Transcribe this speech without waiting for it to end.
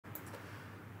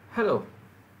Hello,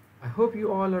 I hope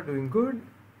you all are doing good.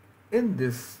 In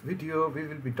this video, we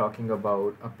will be talking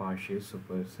about Apache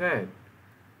Superset.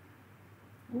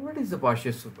 What is Apache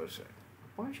Superset?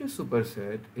 Apache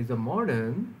Superset is a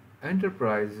modern,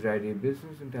 enterprise-ready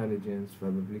business intelligence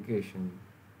web application.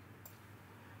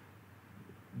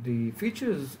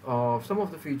 Some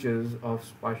of the features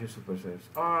of Apache Supersets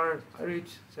are a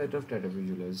rich set of data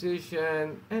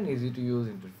visualization, an easy-to-use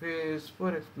interface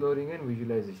for exploring and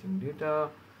visualization data,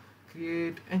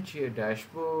 create and share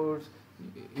dashboards.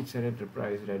 It's an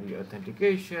enterprise-ready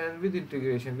authentication with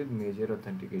integration with major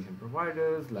authentication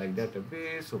providers like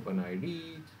database,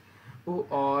 OpenID,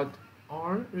 OAuth,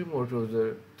 or remote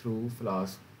browser through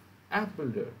Flask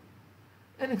AppBuilder.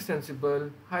 An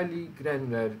extensible, highly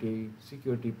granularity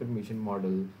security permission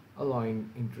model allowing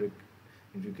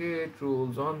intricate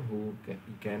rules on who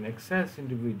can access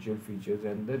individual features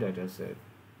and the dataset.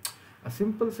 A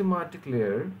simple semantic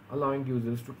layer allowing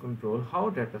users to control how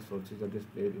data sources are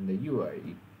displayed in the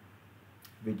UI,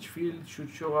 which fields should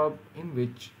show up in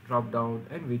which dropdown,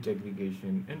 and which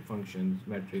aggregation and functions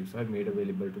metrics are made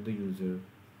available to the user.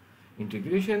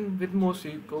 Integration with most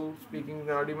SQL-speaking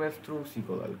RDBMS through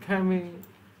SQLAlchemy.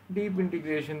 Deep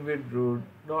integration with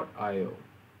root.io.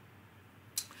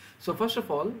 So first of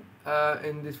all,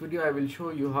 in this video, I will show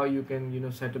you how you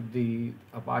can set up the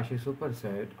Apache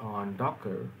Superset on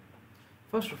Docker.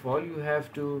 First of all, you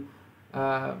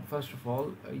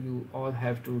all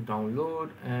have to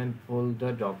download and pull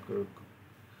the Docker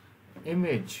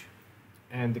image,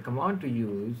 and the command to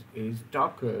use is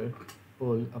docker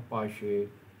pull Apache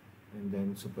and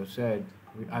then Superset.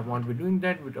 I won't be doing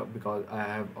that because I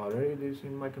have already this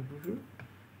in my computer,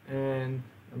 and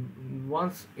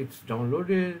once it's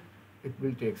downloaded, it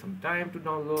will take some time to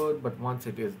download, but once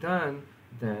it is done,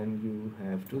 then you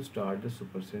have to start the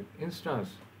Superset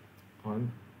instance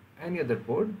on any other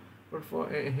port. But for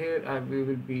here we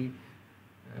will be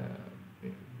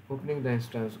opening the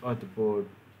instance of the port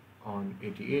on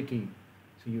 8080.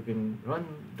 So you can run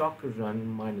docker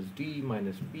run -d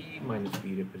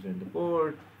 -p represent the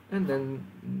port, and then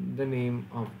the name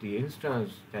of the instance,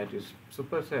 that is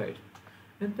Superset.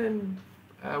 And then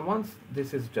once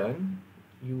this is done,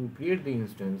 you create the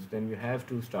instance. Then you have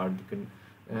to start the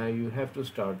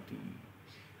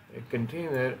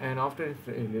container, and after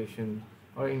installation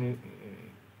or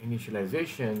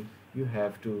initialization, you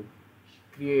have to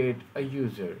create a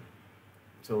user.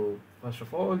 So first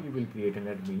of all, you will create an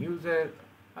admin user.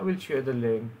 I will share the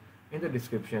link in the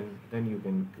description. Then you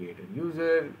can create a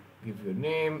user, give your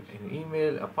name, an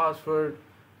email, a password,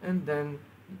 and then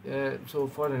so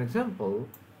for an example,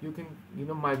 you can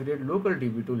migrate local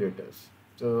DB to latest.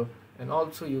 So, and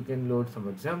also you can load some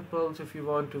examples if you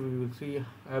want to. We will see.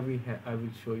 I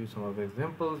will show you some of the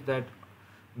examples that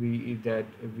we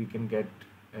can get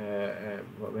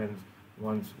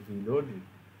once we load it,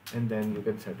 and then you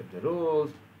can set up the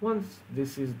roles. Once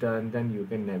this is done, then you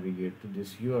can navigate to this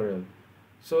URL.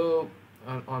 So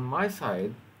on my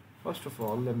side, first of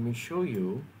all, let me show you.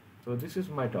 So this is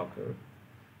my Docker,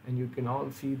 and you can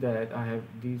all see that I have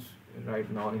these right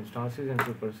now instances, and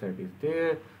Superset is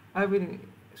there. I will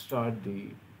start the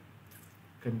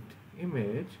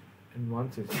image, and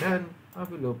once it's done, I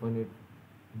will open it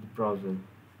in the browser.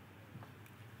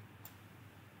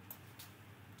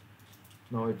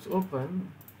 Now it's open.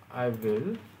 I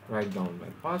will write down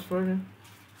my password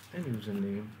and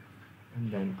username,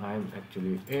 and then I'm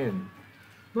actually in.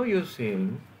 Now you're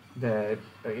seeing that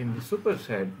in the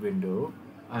Superset window,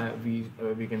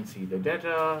 we can see the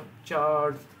data,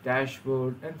 charts,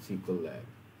 dashboard, and SQLAlchemy.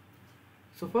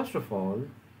 So first of all,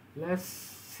 let's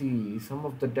see some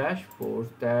of the dashboards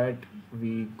that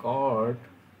we got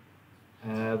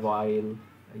while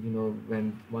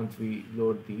once we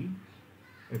load the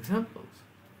examples.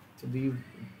 So these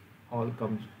all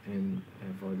comes in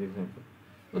for the example.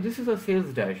 So this is a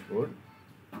sales dashboard,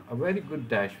 a very good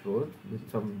dashboard with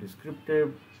some descriptive,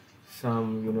 some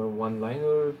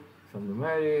one-liner, some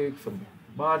numeric, some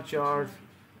bar charts,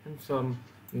 and some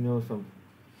some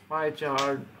pie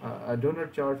chart, a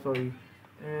donut chart, sorry,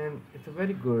 and it's a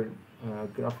very good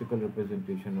graphical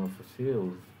representation of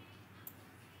sales.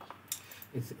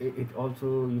 It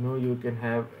also you can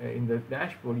have in the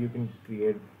dashboard, you can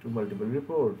create multiple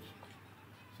reports.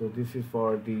 So this is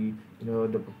for the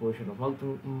the proportion of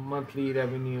monthly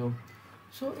revenue.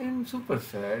 So in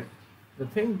Superset, the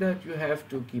thing that you have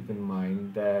to keep in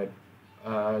mind that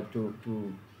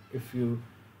if you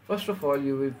first of all,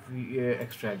 you will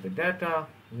extract the data.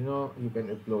 You can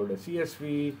upload a CSV,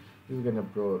 you can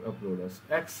upload as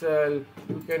Excel,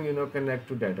 you can connect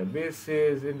to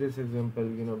databases. In this example,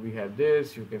 we have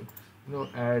this. You can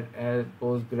add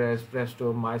Postgres,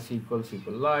 Presto, MySQL,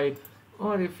 SQLite,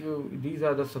 or if these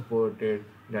are the supported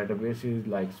databases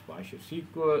like Apache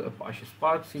SQL, Apache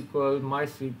Spark SQL,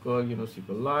 MySQL,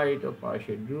 SQLite,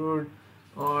 Apache Druid,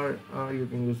 or you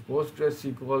can use Postgres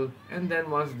SQL. And then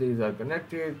once these are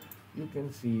connected, you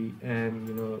can see and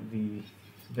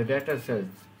the data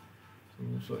sets.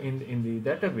 So in the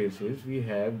databases, we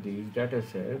have these data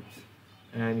sets,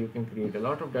 and you can create a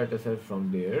lot of data sets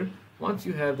from there. Once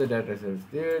you have the data sets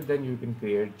there, then you can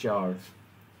create charts.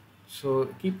 So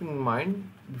keep in mind,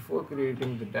 before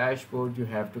creating the dashboard, you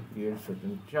have to create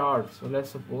certain charts. So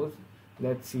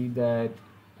let's see that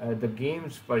the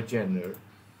games per genre,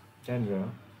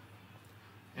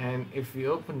 and if we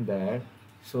open that,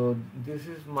 so this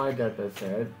is my data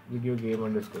set, video game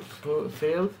underscore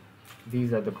sales.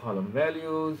 These are the column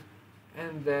values,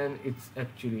 and then it's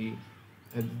actually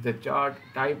the chart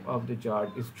type of the chart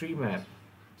is tree map.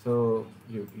 So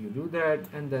you do that,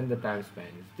 and then the time span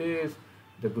is this,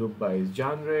 the group by is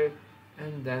genre,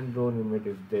 and then row limit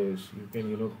is this. You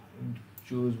can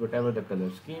choose whatever the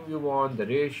color scheme you want, the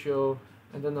ratio,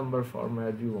 and the number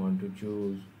format you want to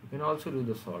choose. You can also do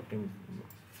the sorting.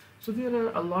 So there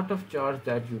are a lot of charts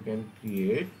that you can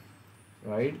create,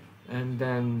 right? And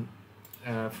then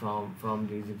from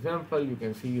these example, you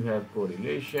can see you have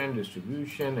correlation,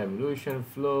 distribution, evolution,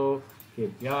 flow,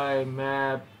 KPI,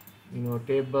 map,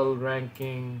 table,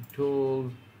 ranking,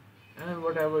 tools, and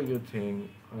whatever you think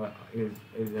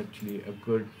is actually a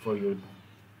good for you.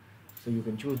 So you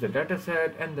can choose the data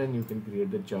set, and then you can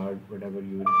create the chart, whatever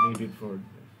you need it for.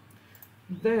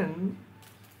 Then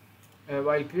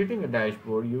while creating a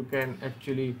dashboard, you can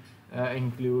actually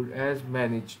include as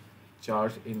many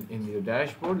charts in your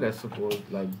dashboard. Let's suppose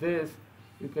like this.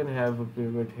 You can have a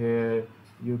pivot here,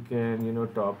 you can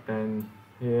top 10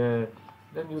 here,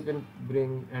 then you can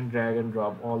bring and drag and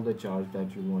drop all the charts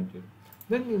that you wanted.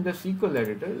 Then in the SQL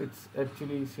editor, it's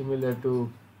actually similar to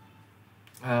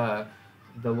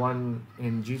the one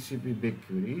in GCP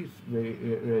BigQuery. It's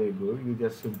very good. You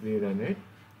just simply run it,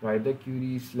 write the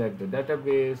query, select the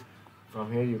database.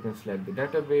 From here you can select the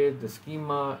database, the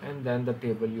schema, and then the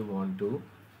table you want to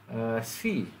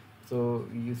see. So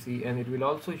you see, and it will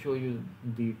also show you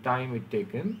the time it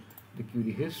taken, the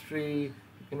query history.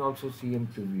 You can also see in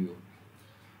preview.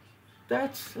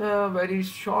 That's a very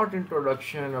short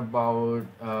introduction about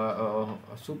a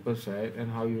superset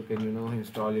and how you can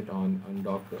install it on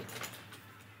Docker.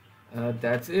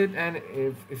 That's it. And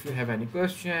if you have any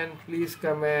question, please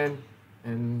comment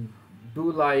and do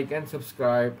like and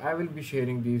subscribe. I will be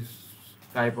sharing these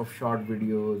type of short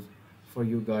videos for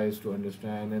you guys to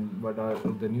understand and what are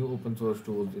the new open source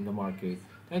tools in the market.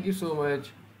 Thank you so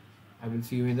much. I will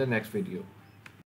see you in the next video.